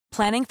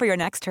Planning for your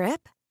next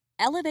trip?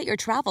 Elevate your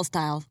travel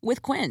style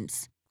with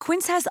Quince.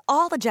 Quince has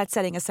all the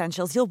jet-setting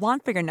essentials you'll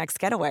want for your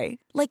next getaway,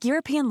 like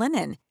European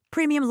linen,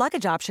 premium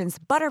luggage options,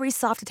 buttery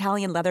soft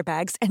Italian leather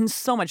bags, and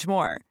so much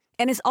more.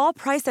 And is all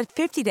priced at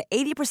 50 to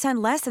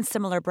 80% less than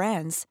similar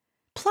brands.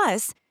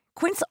 Plus,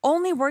 Quince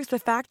only works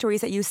with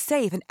factories that use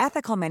safe and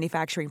ethical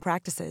manufacturing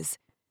practices.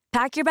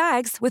 Pack your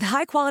bags with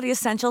high-quality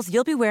essentials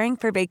you'll be wearing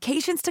for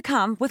vacations to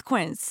come with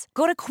Quince.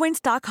 Go to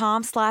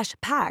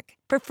quince.com/pack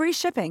for free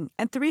shipping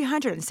and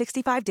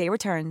 365-day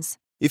returns.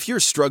 If you're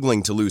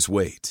struggling to lose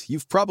weight,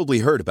 you've probably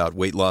heard about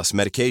weight loss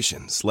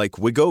medications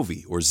like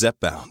Wegovy or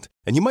Zepbound,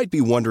 and you might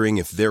be wondering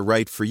if they're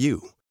right for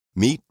you.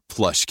 Meet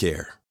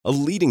PlushCare, a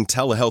leading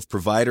telehealth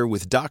provider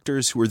with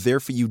doctors who are there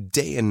for you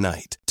day and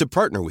night to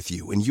partner with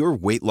you in your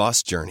weight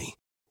loss journey.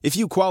 If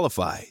you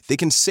qualify, they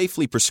can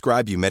safely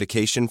prescribe you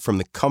medication from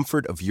the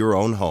comfort of your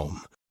own home.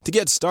 To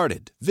get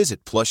started,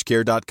 visit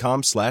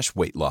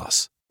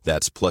plushcare.com/weightloss.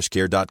 That's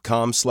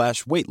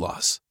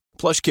plushcare.com/weightloss.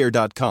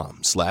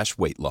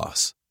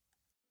 plushcare.com/weightloss.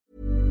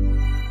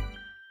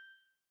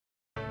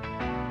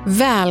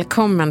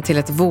 Välkommen till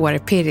ett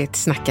vårpirrigt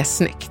Snacka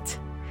snyggt.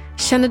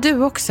 Känner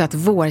du också att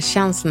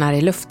vårkänslan är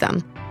i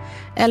luften?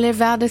 Eller är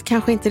vädret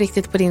kanske inte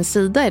riktigt på din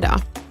sida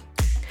idag?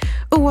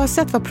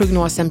 Oavsett vad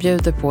prognosen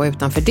bjuder på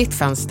utanför ditt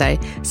fönster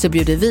så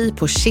bjuder vi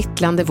på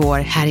kittlande vår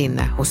här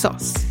inne hos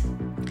oss.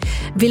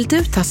 Vill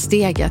du ta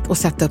steget och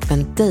sätta upp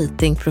en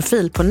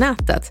datingprofil på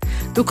nätet?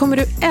 Då kommer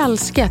du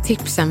älska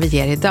tipsen vi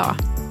ger idag.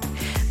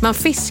 Man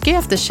fiskar ju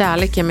efter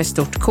kärleken med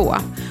stort K,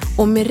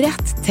 och med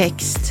rätt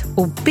text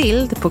och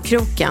bild på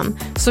kroken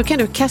så kan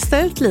du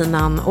kasta ut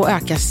linan och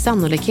öka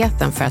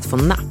sannolikheten för att få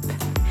napp.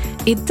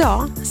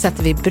 Idag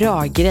sätter vi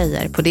bra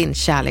grejer på din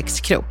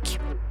kärlekskrok.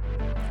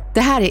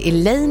 Det här är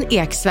Elaine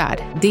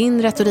Eksvärd,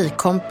 din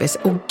retorikkompis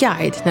och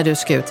guide när du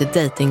ska ut i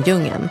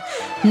dejtingdjungeln.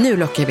 Nu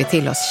lockar vi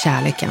till oss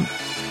kärleken.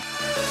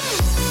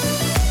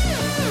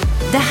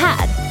 Det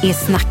här är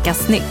Snacka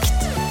snyggt.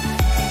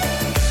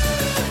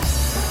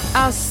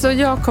 Alltså,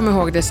 jag kommer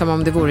ihåg det som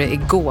om det vore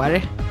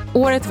igår.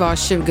 Året var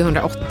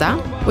 2008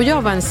 och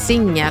jag var en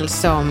singel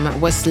som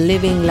was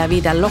living la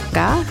vida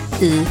loca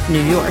i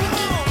New York.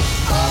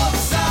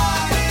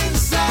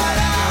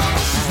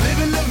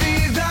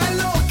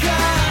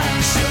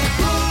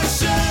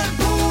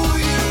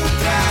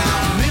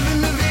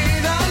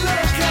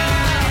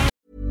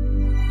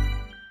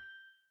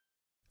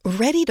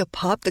 Ready to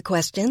pop the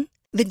question?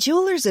 The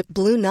jewelers at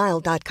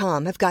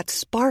BlueNile.com have got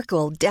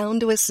sparkle down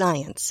to a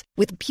science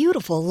with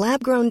beautiful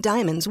lab-grown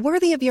diamonds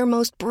worthy of your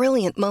most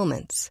brilliant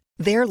moments.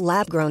 Their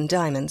lab-grown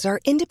diamonds are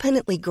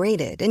independently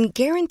graded and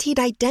guaranteed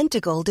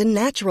identical to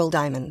natural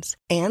diamonds,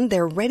 and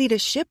they're ready to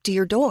ship to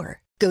your door.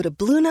 Go to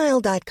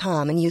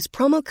BlueNile.com and use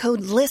promo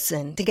code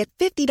LISTEN to get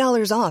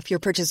 $50 off your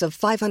purchase of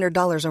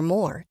 $500 or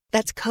more.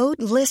 That's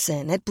code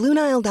LISTEN at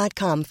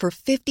BlueNile.com for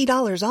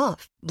 $50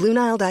 off.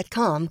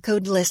 BlueNile.com,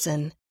 code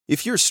LISTEN.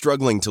 If you're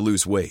struggling to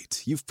lose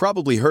weight, you've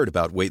probably heard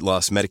about weight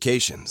loss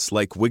medications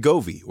like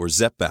Wegovy or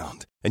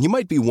Zepbound, and you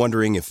might be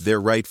wondering if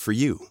they're right for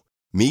you.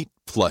 Meet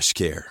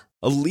PlushCare,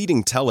 a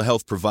leading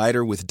telehealth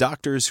provider with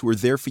doctors who are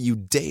there for you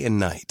day and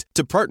night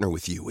to partner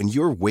with you in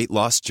your weight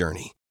loss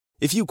journey.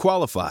 If you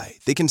qualify,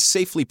 they can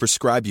safely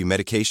prescribe you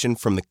medication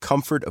from the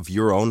comfort of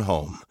your own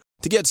home.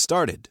 To get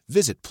started,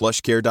 visit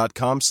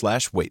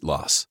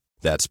plushcare.com/weightloss.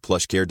 That's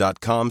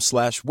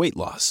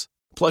plushcare.com/weightloss.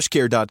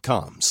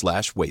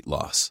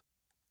 plushcare.com/weightloss.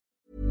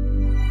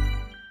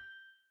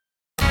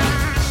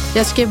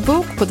 Jag skrev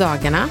bok på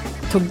dagarna,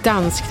 tog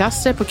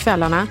dansklasser på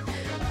kvällarna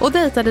och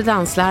dejtade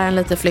dansläraren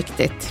lite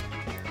flyktigt.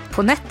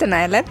 På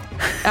nätterna, eller?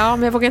 Ja,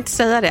 men jag vågar inte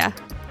säga det.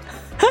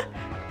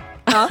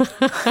 Ja.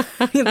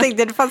 Jag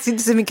tänkte att det fanns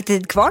inte så mycket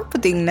tid kvar på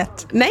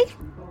dygnet. Nej,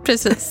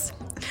 precis.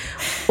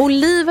 Och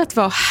livet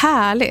var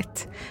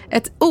härligt.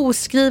 Ett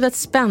oskrivet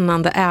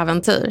spännande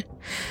äventyr.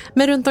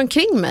 Men runt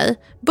omkring mig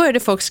började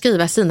folk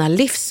skriva sina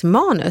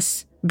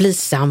livsmanus. Bli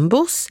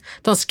sambos,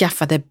 de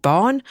skaffade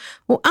barn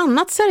och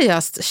annat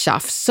seriöst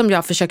tjafs som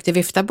jag försökte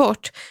vifta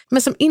bort,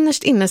 men som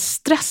innerst inne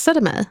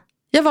stressade mig.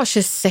 Jag var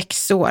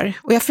 26 år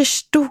och jag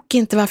förstod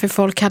inte varför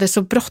folk hade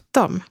så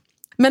bråttom.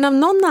 Men av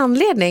någon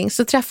anledning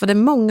så träffade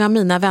många av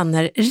mina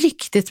vänner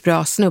riktigt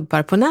bra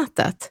snubbar på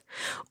nätet.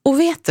 Och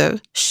vet du,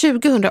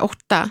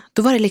 2008,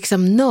 då var det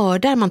liksom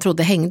nördar man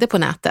trodde hängde på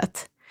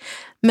nätet.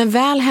 Men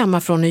väl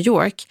hemma från New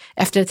York,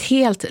 efter ett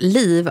helt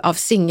liv av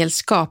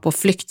singelskap och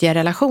flyktiga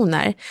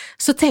relationer,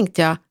 så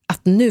tänkte jag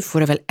att nu får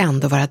det väl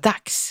ändå vara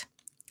dags.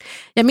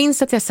 Jag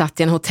minns att jag satt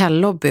i en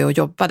hotellobby och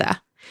jobbade,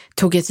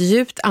 tog ett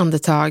djupt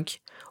andetag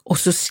och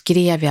så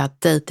skrev jag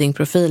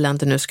datingprofilen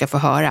du nu ska få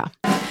höra.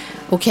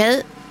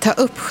 Okej, ta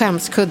upp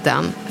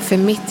skämskudden, för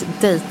mitt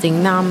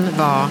datingnamn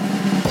var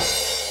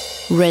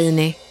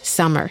Rainy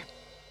Summer.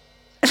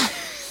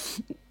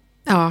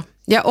 Ja,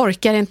 jag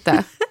orkar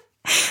inte.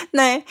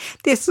 Nej,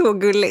 det är så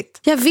gulligt.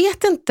 Jag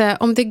vet inte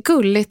om det är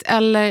gulligt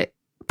eller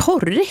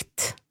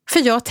porrigt. För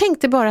jag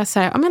tänkte bara så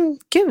här, ja men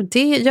gud,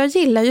 jag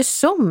gillar ju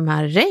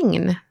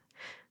sommarregn.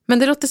 Men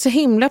det låter så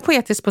himla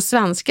poetiskt på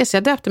svenska så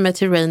jag döpte mig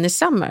till Rainy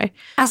Summer.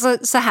 Alltså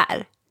så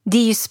här, det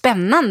är ju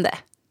spännande.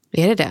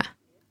 Är det det?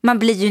 Man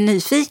blir ju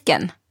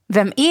nyfiken.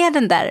 Vem är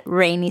den där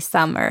Rainy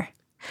Summer?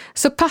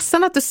 Så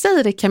passande att du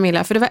säger det,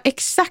 Camilla, för det var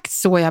exakt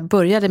så jag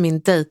började min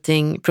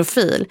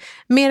datingprofil.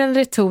 Med den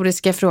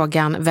retoriska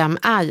frågan, vem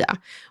är jag?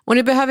 Och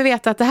ni behöver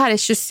veta att det här är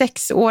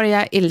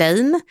 26-åriga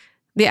Elaine.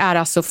 Det är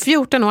alltså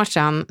 14 år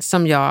sedan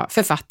som jag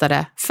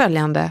författade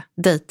följande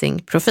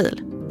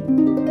datingprofil.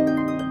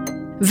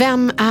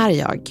 Vem är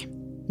jag?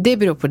 Det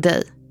beror på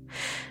dig.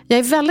 Jag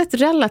är väldigt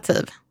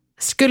relativ.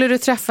 Skulle du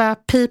träffa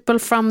people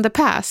from the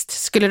past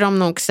skulle de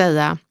nog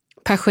säga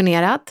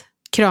passionerad,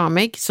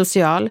 kramig,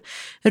 social,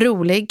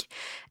 rolig,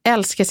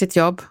 älskar sitt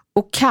jobb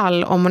och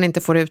kall om hon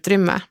inte får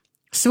utrymme.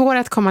 Svår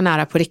att komma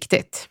nära på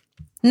riktigt.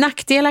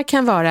 Nackdelar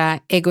kan vara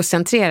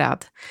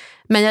egocentrerad,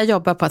 men jag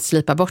jobbar på att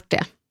slipa bort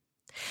det.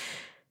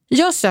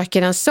 Jag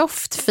söker en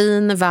soft,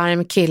 fin,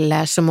 varm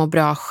kille som mår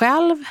bra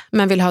själv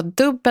men vill ha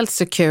dubbelt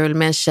så kul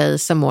med en tjej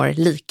som mår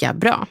lika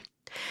bra.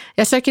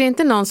 Jag söker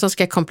inte någon som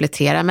ska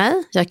komplettera mig,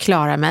 jag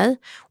klarar mig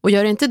och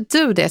gör inte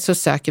du det så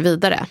sök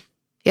vidare.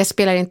 Jag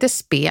spelar inte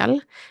spel.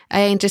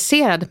 Är jag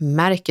intresserad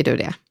märker du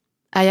det.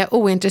 Är jag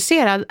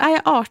ointresserad är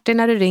jag artig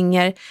när du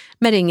ringer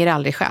men ringer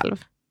aldrig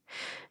själv.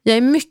 Jag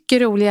är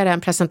mycket roligare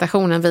än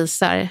presentationen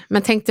visar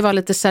men tänkte vara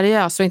lite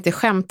seriös och inte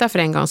skämta för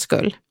en gångs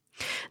skull.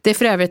 Det är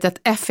för övrigt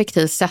ett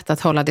effektivt sätt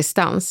att hålla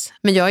distans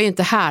men jag är ju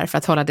inte här för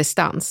att hålla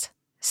distans.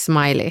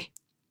 Smiley.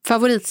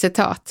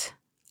 Favoritcitat.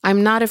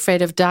 I'm not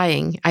afraid of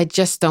dying, I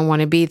just don't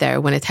want to be there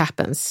when it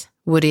happens.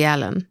 Woody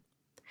Allen.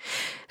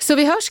 Så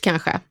vi hörs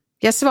kanske.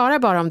 Jag svarar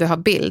bara om du har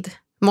bild.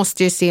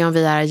 Måste ju se om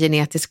vi är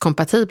genetiskt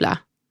kompatibla.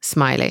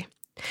 Smiley.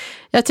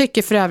 Jag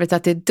tycker för övrigt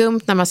att det är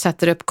dumt när man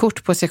sätter upp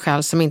kort på sig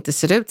själv som inte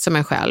ser ut som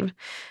en själv.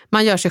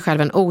 Man gör sig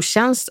själv en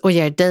otjänst och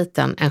ger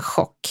dejten en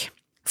chock.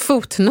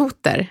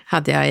 Fotnoter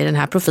hade jag i den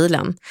här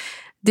profilen.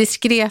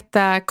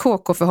 Diskreta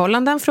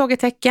KK-förhållanden?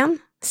 Frågetecken.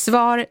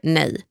 Svar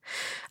nej.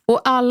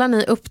 Och alla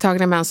ni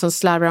upptagna män som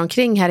slarvar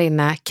omkring här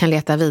inne kan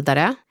leta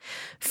vidare.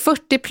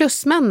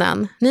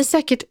 40-plus-männen, ni är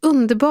säkert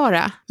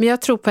underbara, men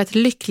jag tror på ett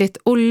lyckligt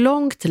och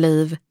långt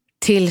liv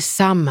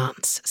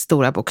tillsammans,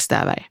 stora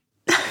bokstäver.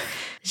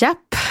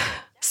 Japp,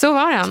 så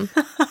var den.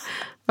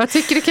 Vad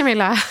tycker du,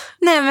 Camilla?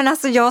 Nej, men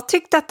alltså jag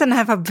tyckte att den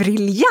här var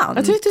briljant.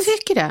 Jag tror att du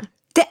tycker det.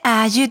 Det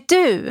är ju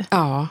du.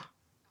 Ja,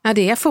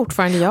 det är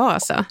fortfarande jag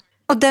alltså.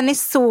 Och den är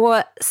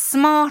så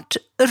smart,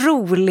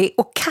 rolig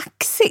och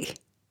kaxig.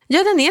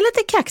 Ja, den är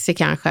lite kaxig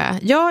kanske.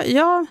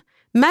 Jag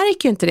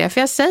märker ju inte det,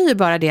 för jag säger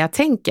bara det jag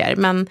tänker.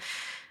 Men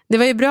det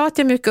var ju bra att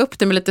jag mjukade upp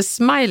det med lite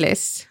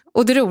smileys.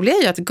 Och det roliga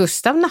är ju att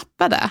Gustav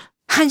nappade.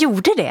 Han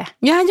gjorde det?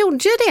 Ja, han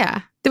gjorde ju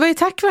det. Det var ju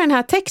tack vare den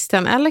här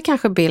texten, eller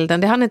kanske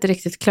bilden, det har han inte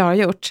riktigt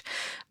klargjort.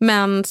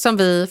 Men som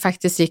vi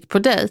faktiskt gick på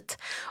dejt.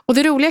 Och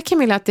det roliga,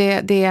 Camilla, att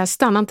det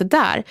stannar inte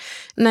där.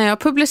 När jag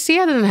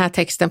publicerade den här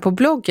texten på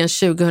bloggen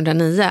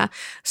 2009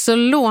 så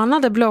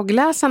lånade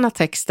bloggläsarna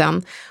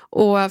texten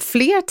och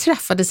fler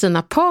träffade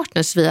sina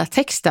partners via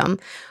texten.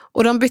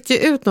 Och de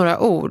bytte ut några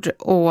ord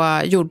och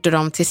gjorde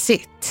dem till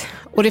sitt.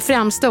 Och det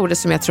främsta ordet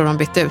som jag tror de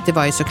bytte ut, det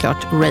var ju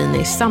såklart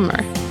Rainy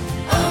Summer.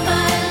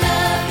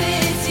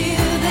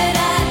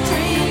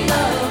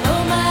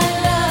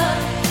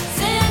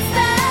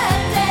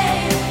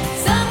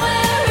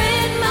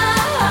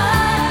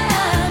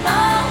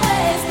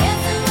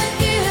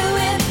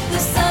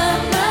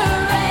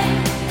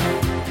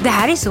 Det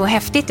här är så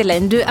häftigt,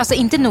 Elaine. Du, alltså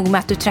inte nog med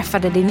att du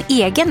träffade din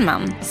egen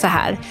man så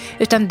här,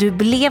 utan du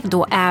blev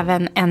då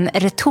även en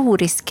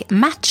retorisk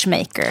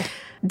matchmaker.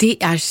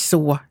 Det är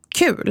så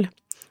kul.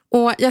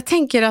 Och jag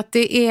tänker att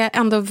det är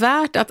ändå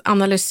värt att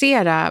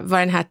analysera vad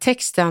den här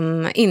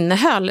texten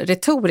innehöll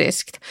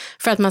retoriskt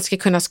för att man ska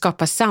kunna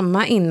skapa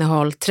samma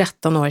innehåll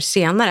 13 år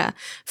senare.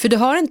 För du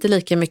har inte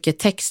lika mycket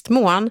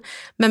textmån,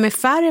 men med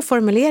färre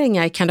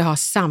formuleringar kan du ha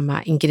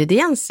samma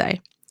ingredienser.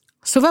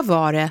 Så vad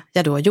var det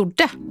jag då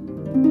gjorde?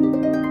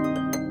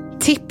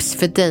 Tips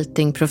för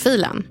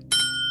datingprofilen.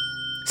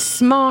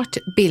 Smart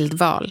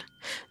bildval.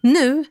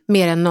 Nu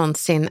mer än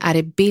någonsin är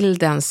det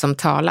bilden som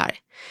talar.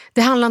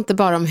 Det handlar inte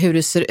bara om hur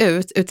du ser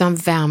ut utan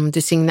vem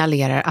du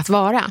signalerar att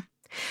vara.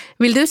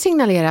 Vill du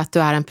signalera att du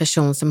är en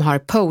person som har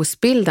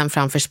posebilden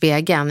framför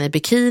spegeln i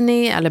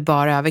bikini eller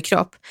bara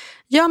överkropp?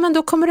 Ja, men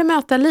då kommer du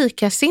möta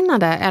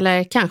likasinnade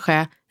eller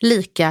kanske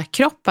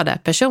likakroppade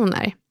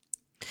personer.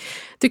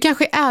 Du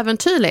kanske är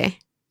äventyrlig.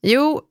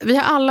 Jo, vi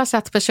har alla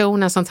sett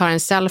personer som tar en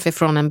selfie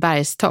från en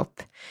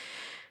bergstopp.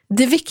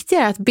 Det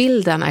viktiga är att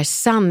bilden är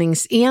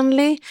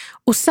sanningsenlig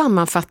och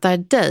sammanfattar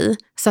dig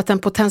så att den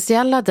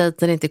potentiella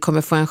dejten inte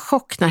kommer få en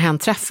chock när hen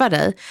träffar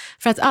dig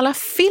för att alla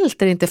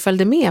filter inte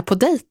följde med på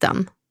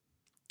dejten.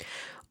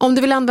 Om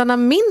du vill använda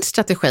min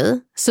strategi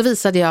så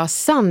visade jag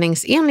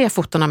sanningsenliga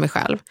foton av mig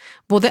själv,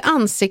 både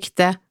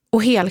ansikte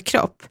och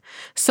helkropp,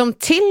 som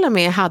till och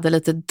med hade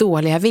lite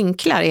dåliga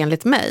vinklar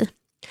enligt mig.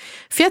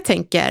 För jag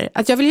tänker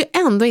att jag vill ju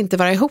ändå inte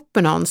vara ihop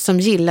med någon som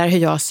gillar hur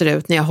jag ser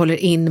ut när jag håller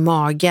in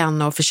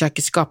magen och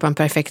försöker skapa en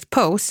perfekt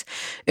pose,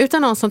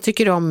 utan någon som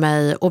tycker om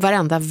mig och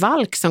varenda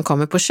valk som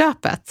kommer på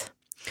köpet.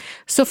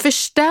 Så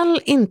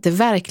förställ inte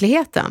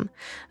verkligheten.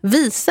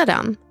 Visa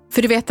den.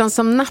 För du vet, den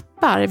som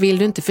nappar vill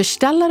du inte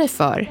förställa dig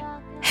för.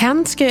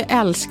 Hen ska ju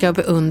älska och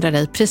beundra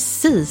dig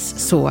precis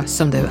så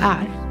som du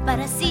är.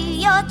 But I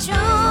see your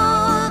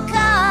true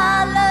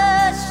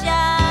colors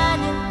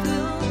shining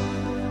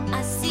through.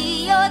 I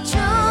see your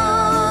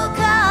true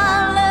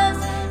colors,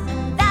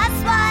 and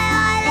that's why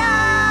I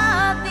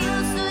love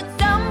you. So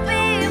don't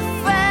be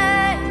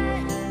afraid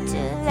to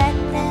let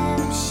them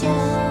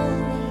show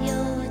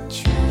your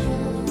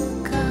true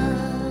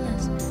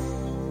colors.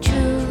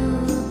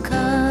 True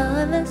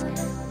colors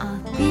are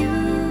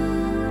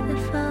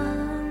beautiful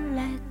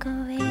like a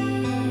rainbow.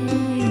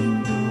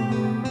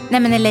 Nej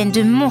men Elaine,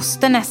 du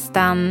måste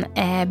nästan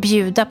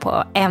bjuda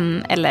på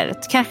en eller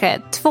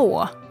kanske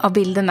 2 av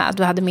bilderna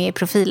du hade med i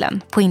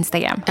profilen på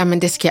Instagram. Ja, men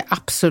det ska jag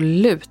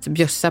absolut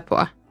bjussa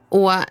på.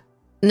 Och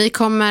ni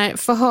kommer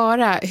få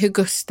höra hur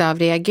Gustav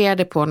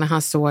reagerade på när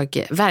han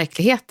såg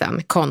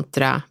verkligheten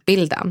kontra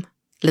bilden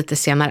lite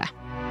senare.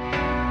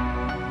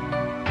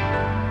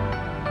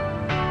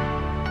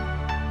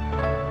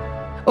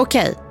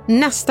 Okej,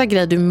 nästa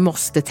grej du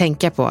måste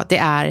tänka på, det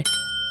är: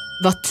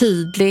 var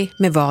tydlig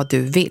med vad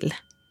du vill.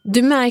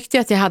 Du märkte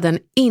ju att jag hade en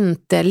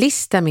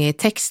inte-lista med i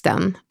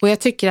texten, och jag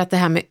tycker att det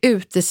här med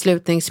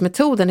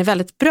uteslutningsmetoden är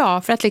väldigt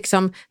bra för att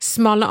liksom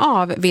smalna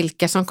av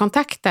vilka som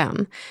kontaktar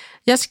en.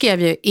 Jag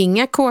skrev ju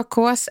inga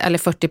KKs eller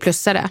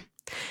 40-plussare.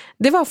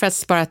 Det var för att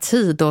spara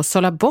tid och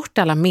sålla bort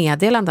alla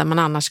meddelanden man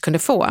annars kunde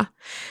få.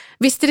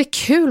 Visst är det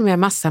kul med en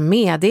massa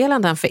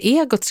meddelanden för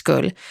egots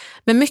skull,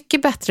 men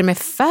mycket bättre med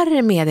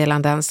färre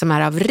meddelanden som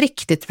är av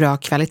riktigt bra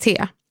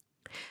kvalitet.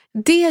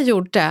 Det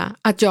gjorde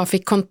att jag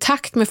fick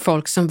kontakt med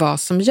folk som var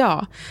som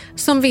jag,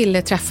 som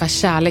ville träffa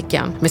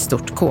kärleken med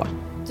stort K.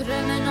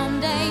 Drömmen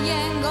om dig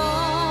en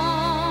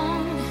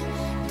gång,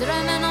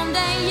 drömmen om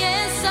dig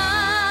är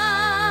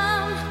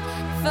sann,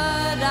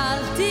 för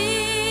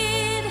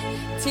alltid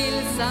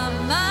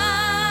tillsammans.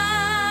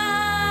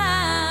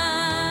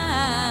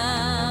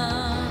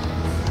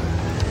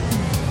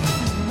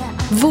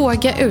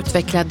 Våga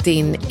utveckla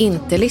din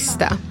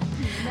inte-lista.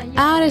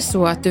 Är det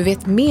så att du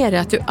vet mer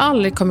att du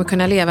aldrig kommer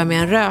kunna leva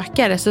med en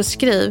rökare, så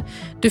skriv: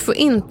 du får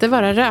inte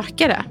vara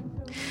rökare.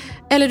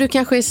 Eller du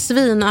kanske är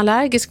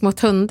svinallergisk mot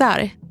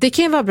hundar. Det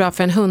kan ju vara bra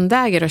för en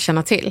hundägare att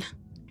känna till.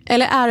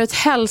 Eller är du ett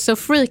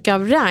hälsofreak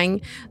av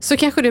rang, så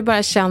kanske du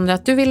bara känner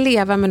att du vill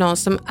leva med någon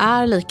som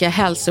är lika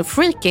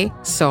hälsofreaky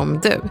som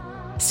du.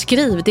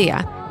 Skriv det.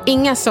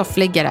 Inga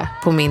soffliggare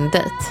på min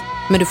dejt.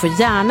 Men du får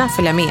gärna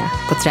följa med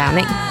på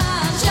träning.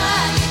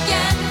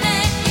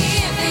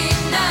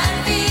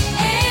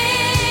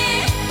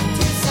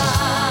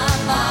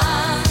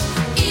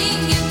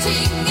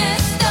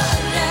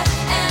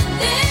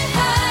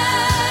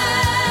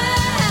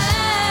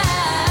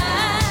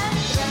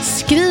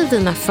 Skriv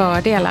dina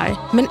fördelar,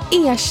 men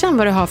erkänn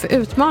vad du har för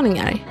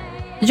utmaningar.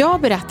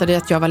 Jag berättade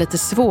att jag var lite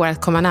svår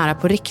att komma nära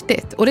på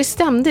riktigt, och det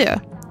stämde ju.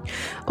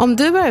 Om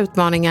du har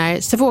utmaningar,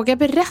 så våga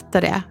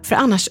berätta det, för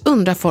annars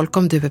undrar folk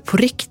om du är på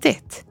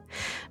riktigt.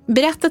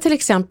 Berätta till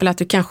exempel att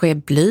du kanske är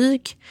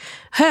blyg,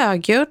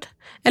 högljudd,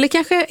 eller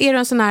kanske är du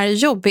en sån här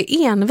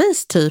jobbig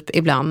envis typ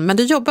ibland, men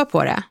du jobbar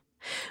på det.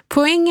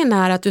 Poängen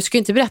är att du ska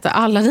inte berätta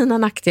alla dina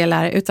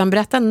nackdelar, utan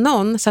berätta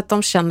någon så att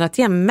de känner att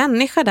det är en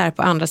människa där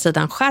på andra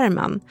sidan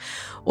skärmen.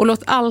 Och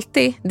låt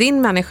alltid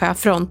din människa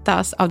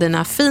frontas av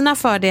dina fina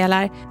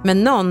fördelar med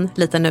någon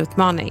liten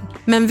utmaning.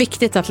 Men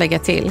viktigt att lägga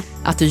till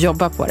att du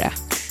jobbar på det.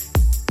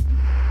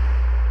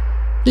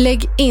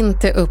 Lägg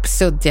inte upp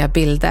suddiga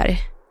bilder.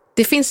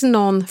 Det finns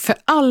någon för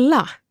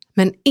alla,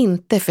 men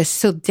inte för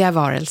suddiga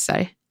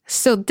varelser.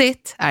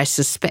 Suddigt är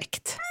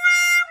suspekt.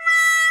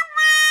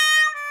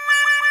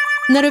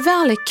 När du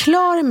väl är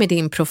klar med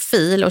din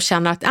profil och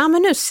känner att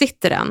men nu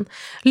sitter den,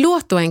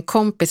 låt då en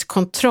kompis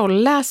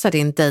kontrollläsa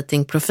din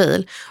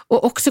datingprofil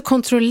och också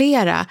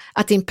kontrollera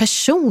att din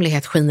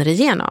personlighet skiner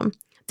igenom.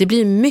 Det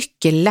blir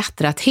mycket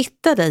lättare att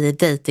hitta dig i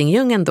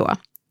dejtingdjungeln då.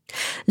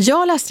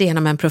 Jag läste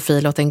igenom en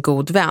profil åt en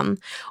god vän,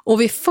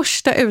 och vid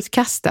första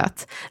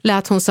utkastet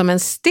lät hon som en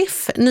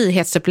stiff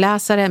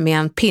nyhetsuppläsare med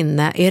en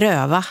pinne i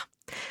röva.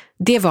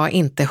 Det var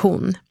inte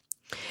hon.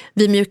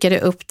 Vi mjukade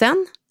upp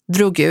den,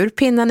 drog ur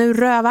pinnen ur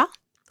röva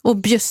och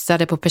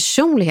bjussade på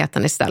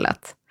personligheten istället.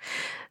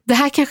 Det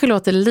här kanske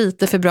låter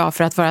lite för bra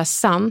för att vara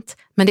sant,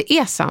 men det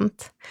är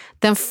sant.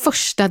 Den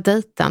första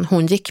dejten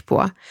hon gick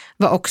på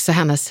var också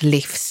hennes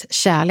livs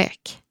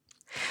kärlek.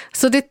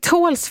 Så det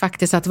tåls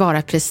faktiskt att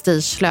vara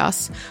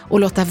prestigelös och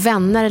låta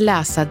vänner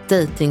läsa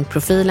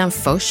datingprofilen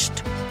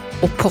först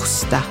och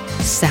posta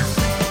sen.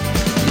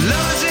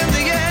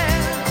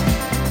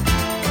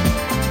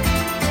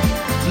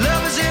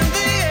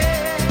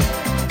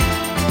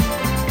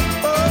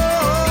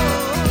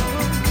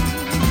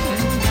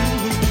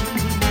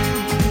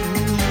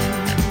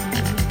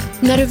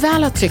 När du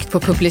väl har tryckt på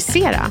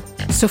publicera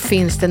så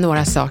finns det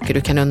några saker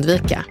du kan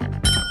undvika.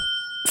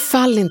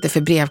 Fall inte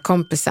för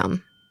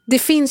brevkompisen. Det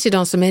finns ju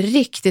de som är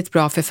riktigt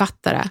bra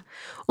författare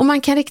och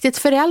man kan riktigt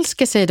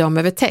förälska sig i dem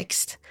över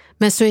text.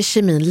 Men så är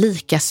kemin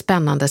lika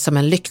spännande som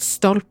en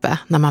lyktstolpe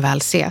när man väl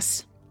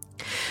ses.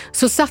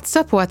 Så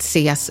satsa på att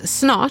ses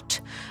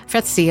snart för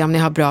att se om ni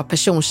har bra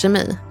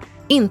personkemi.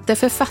 Inte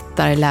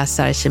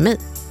författar-läsar-kemi.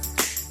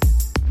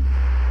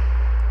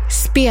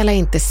 Spela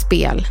inte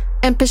spel.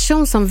 En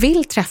person som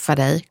vill träffa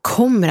dig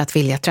kommer att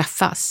vilja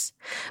träffas.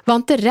 Var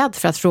inte rädd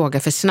för att fråga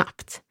för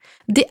snabbt.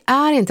 Det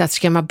är inte att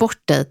skrämma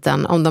bort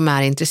dejten om de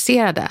är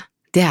intresserade.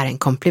 Det är en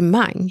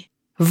komplimang.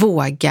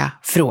 Våga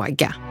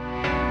fråga.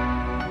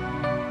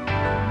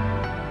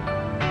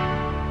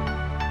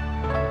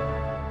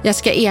 Jag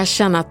ska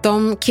erkänna att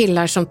de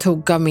killar som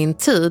tog av min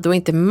tid och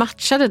inte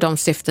matchade de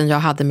syften jag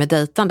hade med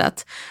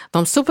dejtandet,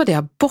 de sopade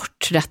jag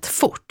bort rätt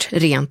fort,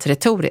 rent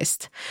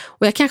retoriskt.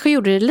 Och jag kanske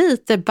gjorde det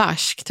lite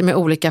barskt med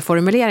olika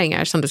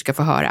formuleringar som du ska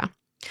få höra.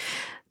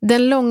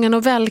 Den långa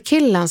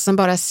novellkillen som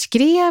bara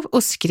skrev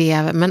och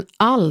skrev men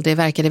aldrig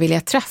verkade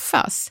vilja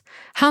träffas.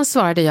 Han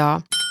svarade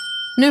jag: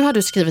 nu har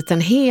du skrivit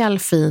en hel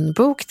fin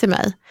bok till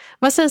mig.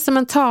 Vad sägs om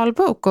en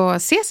talbok och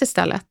ses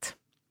istället?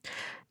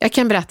 Jag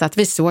kan berätta att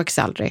vi sågs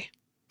aldrig.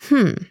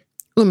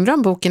 Undrar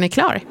om boken är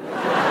klar.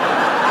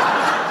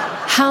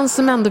 Han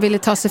som ändå ville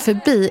ta sig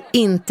förbi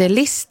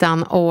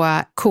inte-listan och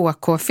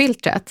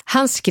KK-filtret,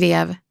 han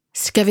skrev: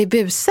 ska vi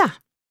busa?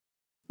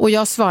 Och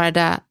jag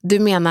svarade: du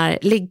menar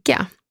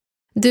ligga?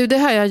 Du, det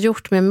har jag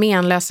gjort med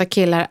menlösa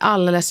killar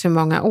alldeles för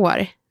många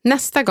år.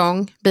 Nästa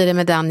gång blir det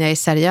med den jag är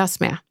seriös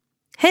med.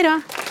 Hej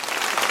då!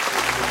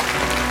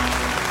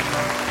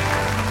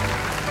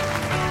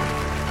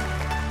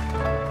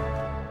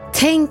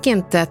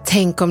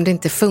 Tänk om det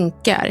inte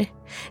funkar.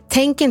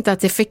 Tänk inte att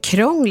det är för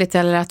krångligt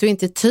eller att du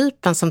inte är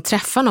typen som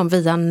träffar någon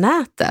via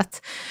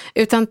nätet.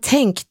 Utan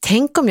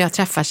tänk om jag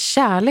träffar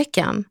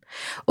kärleken.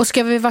 Och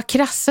ska vi vara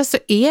krassa så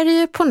är det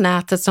ju på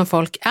nätet som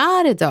folk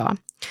är idag.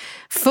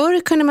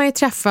 Förr kunde man ju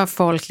träffa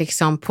folk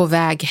liksom på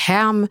väg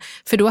hem,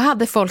 för då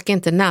hade folk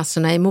inte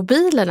näsorna i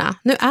mobilerna.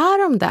 Nu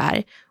är de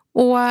där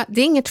och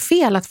det är inget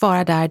fel att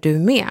vara där du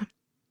med.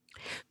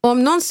 Och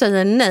om någon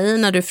säger nej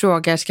när du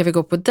frågar ska vi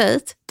gå på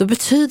dejt, då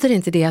betyder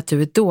inte det att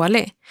du är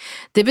dålig.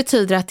 Det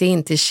betyder att det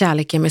inte är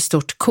kärleken med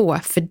stort K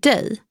för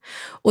dig.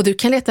 Och du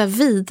kan leta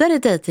vidare i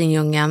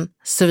dejtingdjungeln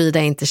såvida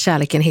inte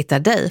kärleken hittar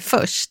dig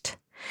först.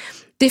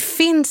 Det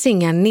finns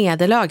inga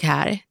nederlag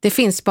här, det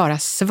finns bara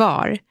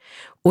svar.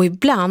 Och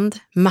ibland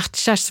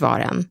matchar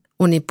svaren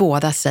och ni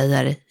båda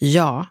säger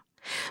ja.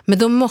 Men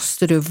då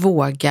måste du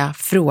våga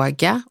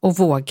fråga och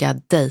våga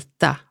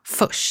dejta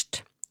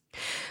först.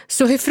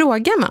 Så hur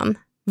frågar man?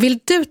 Vill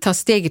du ta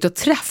steget och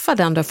träffa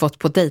den du har fått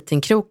på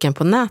dejtingkroken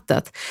på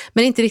nätet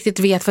men inte riktigt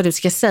vet vad du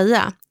ska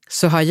säga?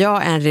 Så har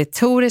jag en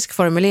retorisk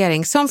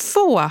formulering som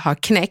få har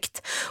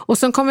knäckt och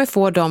som kommer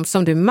få dem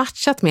som du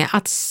matchat med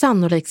att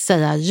sannolikt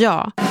säga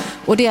ja.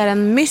 Och det är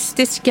den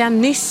mystiska,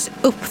 nyss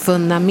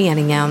uppfunna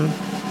meningen: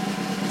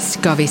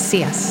 ska vi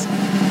ses?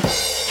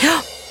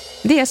 Ja,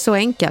 det är så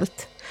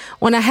enkelt.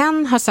 Och när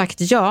hen har sagt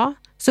ja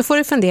så får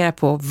du fundera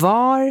på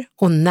var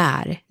och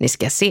när ni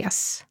ska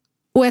ses.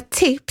 Och ett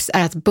tips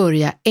är att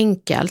börja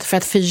enkelt för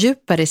att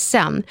fördjupa det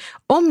sen,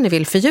 om ni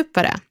vill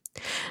fördjupa det.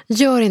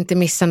 Gör inte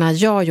missarna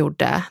jag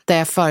gjorde där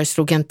jag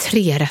föreslog en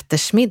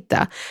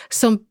 3-rättersmiddag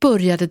som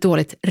började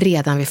dåligt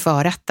redan vid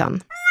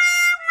förrätten.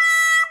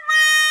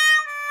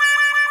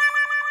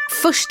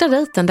 Första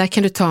dejten, där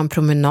kan du ta en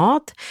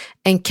promenad,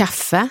 en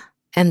kaffe,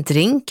 en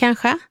drink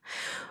kanske.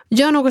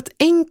 Gör något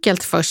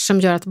enkelt först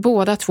som gör att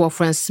båda två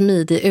får en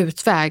smidig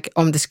utväg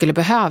om det skulle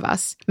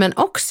behövas. Men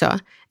också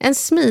en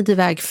smidig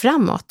väg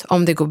framåt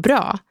om det går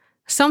bra.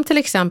 Som till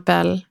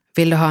exempel,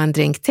 vill du ha en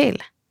drink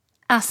till?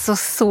 Alltså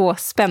så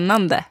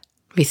spännande.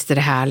 Visst är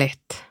det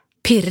härligt.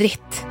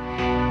 Pirrigt.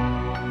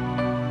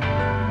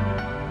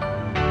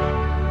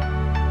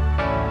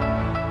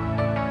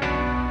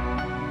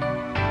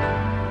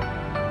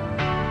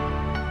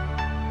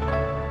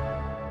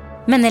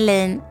 Men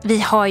Elaine, vi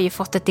har ju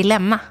fått ett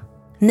dilemma.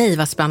 Nej,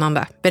 vad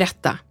spännande.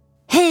 Berätta.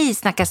 Hej,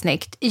 Snacka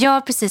snyggt. Jag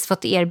har precis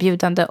fått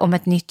erbjudande om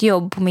ett nytt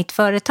jobb på mitt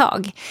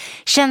företag.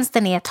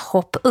 Tjänsten är ett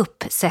hopp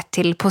upp sett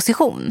till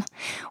position.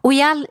 Och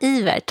i all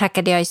iver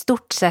tackade jag i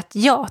stort sett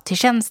ja till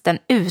tjänsten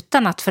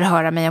utan att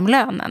förhöra mig om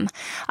lönen.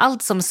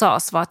 Allt som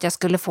sades var att jag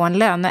skulle få en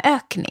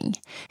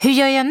löneökning. Hur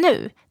gör jag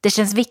nu? Det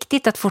känns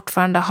viktigt att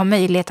fortfarande ha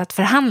möjlighet att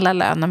förhandla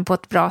lönen på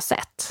ett bra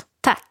sätt.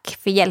 Tack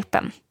för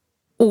hjälpen.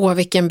 Åh,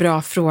 vilken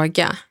bra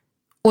fråga.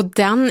 Och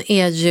den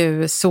är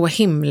ju så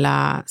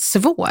himla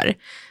svår.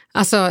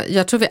 Alltså,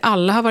 jag tror vi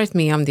alla har varit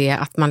med om det,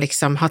 att man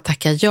liksom har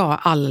tackat ja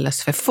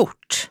alldeles för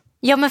fort.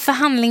 Ja, men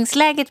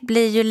förhandlingsläget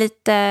blir ju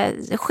lite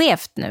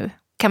skevt nu,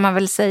 kan man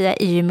väl säga,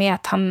 i och med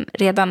att han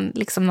redan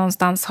liksom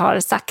någonstans har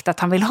sagt att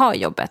han vill ha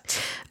jobbet.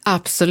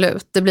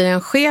 Absolut, det blir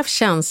en skev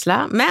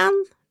känsla,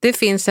 men det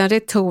finns en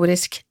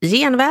retorisk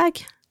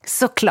genväg.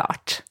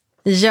 Såklart.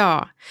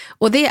 Ja,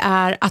 och det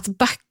är att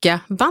backa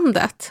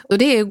bandet. Och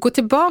det är att gå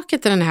tillbaka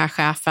till den här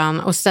chefen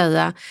och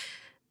säga: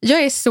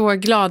 jag är så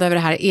glad över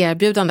det här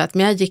erbjudandet,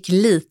 men jag gick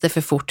lite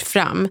för fort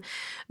fram.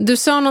 Du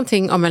sa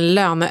någonting om en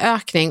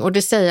löneökning och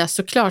det säger jag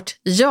såklart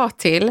ja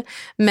till,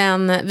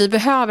 men vi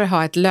behöver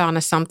ha ett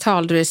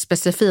lönesamtal där det är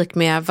specifikt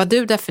med vad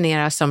du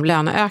definierar som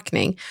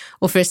löneökning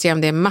och för att se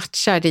om det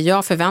matchar det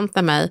jag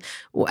förväntar mig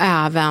och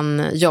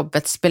även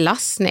jobbets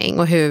belastning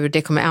och hur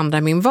det kommer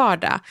ändra min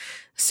vardag.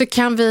 Så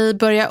kan vi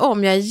börja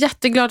om. Jag är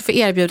jätteglad för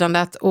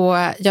erbjudandet och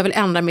jag vill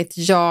ändra mitt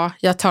ja,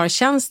 jag tar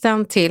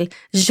tjänsten till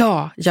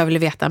ja, jag vill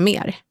veta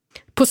mer.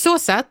 På så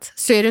sätt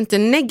så är du inte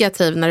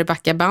negativ när du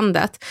backar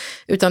bandet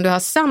utan du har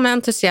samma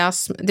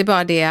entusiasm, det är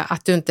bara det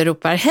att du inte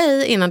ropar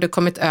hej innan du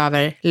kommit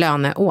över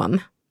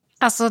löneån.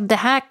 Alltså det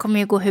här kommer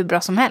ju gå hur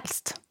bra som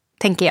helst,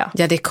 tänker jag.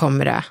 Ja, det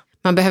kommer det.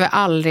 Man behöver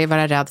aldrig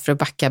vara rädd för att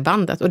backa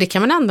bandet och det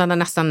kan man använda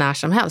nästan när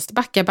som helst,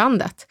 backa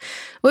bandet.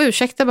 Och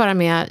ursäkta bara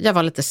med, jag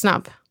var lite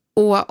snabb.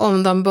 Och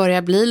om de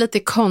börjar bli lite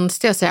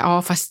konstiga och säga,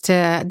 ja fast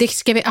det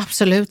ska vi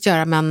absolut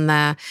göra men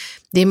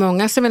det är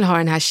många som vill ha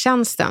den här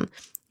tjänsten.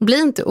 Bli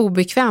inte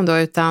obekväm då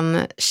utan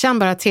känn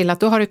bara till att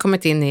då har du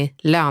kommit in i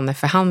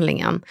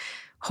löneförhandlingen.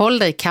 Håll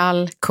dig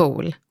kall,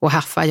 cool och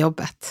haffa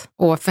jobbet.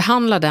 Och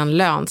förhandla den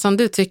lön som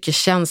du tycker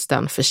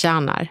tjänsten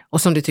förtjänar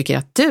och som du tycker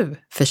att du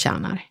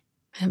förtjänar.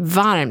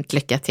 Varmt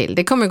lycka till,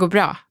 det kommer gå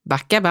bra.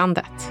 Backa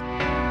bandet.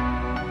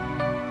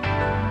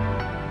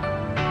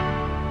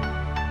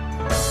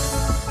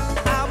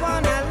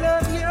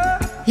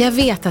 Jag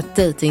vet att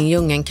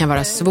dejtingdjungeln kan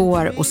vara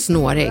svår och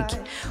snårig.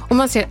 Och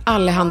man ser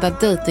allehanda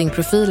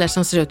dejtingprofiler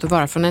som ser ut att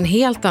vara från en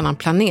helt annan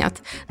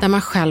planet där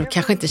man själv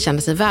kanske inte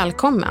känner sig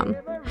välkommen.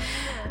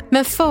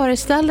 Men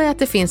föreställ dig att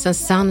det finns en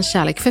sann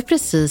kärlek för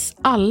precis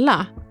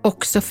alla,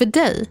 också för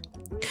dig.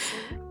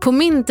 På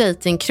min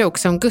dejtingkrok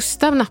som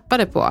Gustav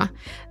nappade på,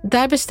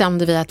 där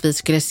bestämde vi att vi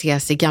skulle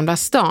ses i Gamla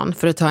stan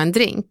för att ta en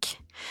drink.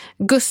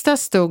 Gustav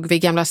stod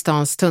vid Gamla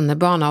stans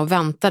tunnelbana och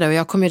väntade och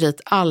jag kom ju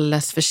dit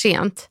alldeles för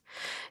sent.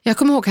 Jag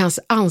kommer ihåg hans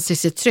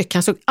ansiktsuttryck.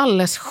 Han såg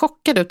alldeles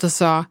chockad ut och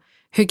sa,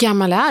 hur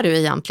gammal är du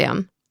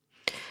egentligen?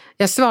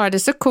 Jag svarade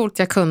så coolt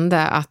jag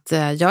kunde att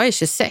jag är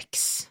 26.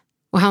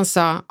 Och han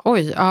sa,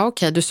 oj, ja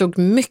okej, du såg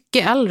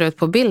mycket äldre ut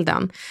på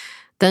bilden.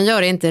 Den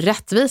gör inte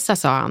rättvisa,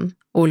 sa han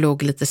och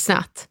låg lite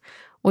snett.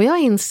 Och jag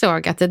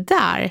insåg att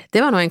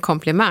det var nog en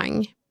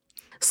komplimang.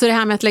 Så det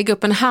här med att lägga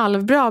upp en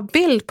halvbra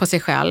bild på sig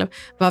själv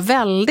var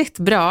väldigt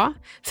bra,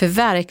 för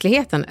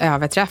verkligheten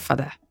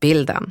överträffade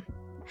bilden.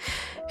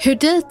 Hur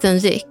dejten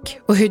gick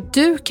och hur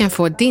du kan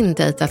få din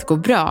dejt att gå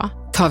bra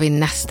tar vi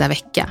nästa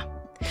vecka.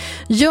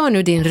 Gör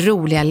nu din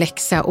roliga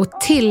läxa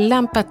och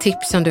tillämpa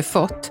tipsen du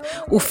fått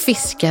och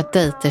fiska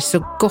dejter så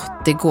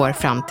gott det går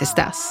fram tills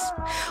dess.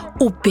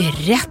 Och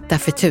berätta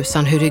för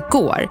tusan hur det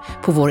går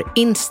på vår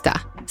Insta,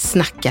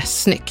 Snacka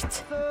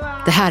snyggt.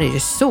 Det här är ju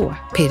så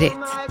pirrigt.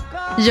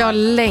 Jag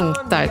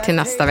längtar till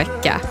nästa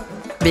vecka.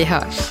 Vi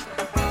hörs.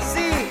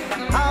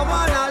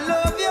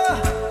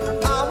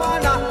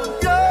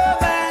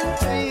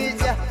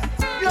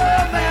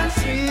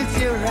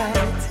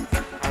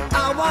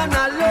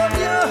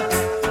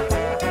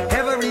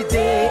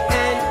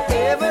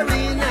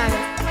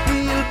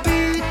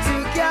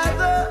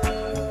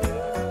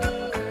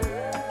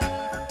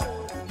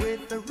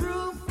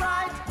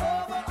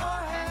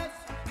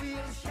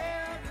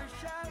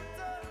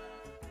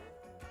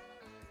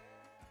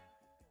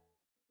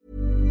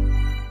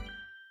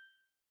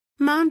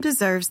 Mom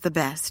deserves the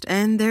best,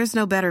 and there's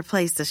no better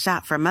place to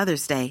shop for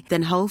Mother's Day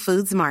than Whole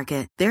Foods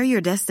Market. They're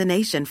your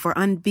destination for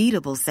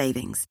unbeatable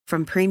savings,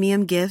 from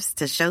premium gifts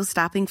to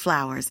show-stopping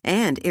flowers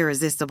and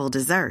irresistible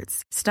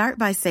desserts. Start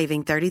by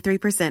saving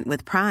 33%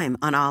 with Prime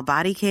on all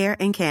body care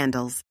and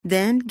candles.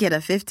 Then get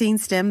a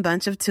 15-stem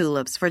bunch of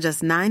tulips for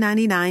just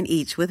 $9.99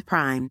 each with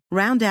Prime.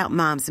 Round out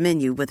Mom's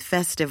menu with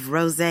festive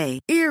rosé,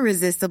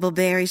 irresistible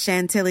berry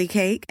chantilly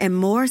cake, and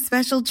more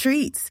special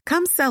treats.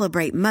 Come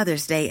celebrate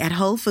Mother's Day at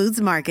Whole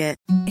Foods Market.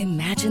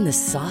 Imagine the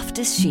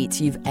softest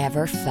sheets you've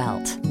ever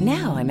felt.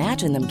 Now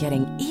imagine them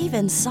getting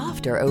even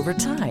softer over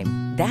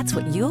time. That's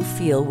what you'll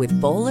feel with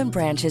Boll &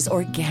 Branch's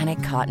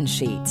organic cotton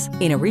sheets.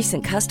 In a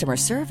recent customer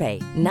survey,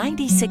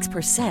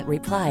 96%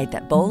 replied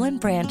that Boll &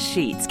 Branch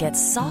sheets get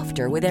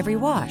softer with every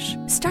wash.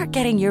 Start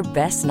getting your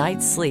best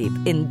night's sleep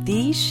in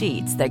these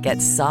sheets that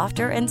get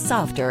softer and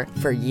softer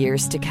for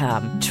years to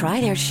come.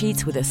 Try their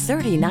sheets with a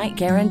 30-night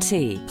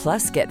guarantee.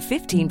 Plus, get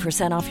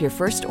 15% off your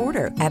first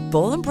order at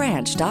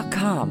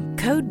bollandbranch.com.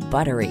 Code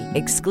BUTTERY.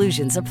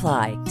 Exclusions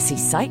apply. See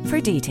site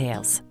for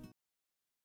details.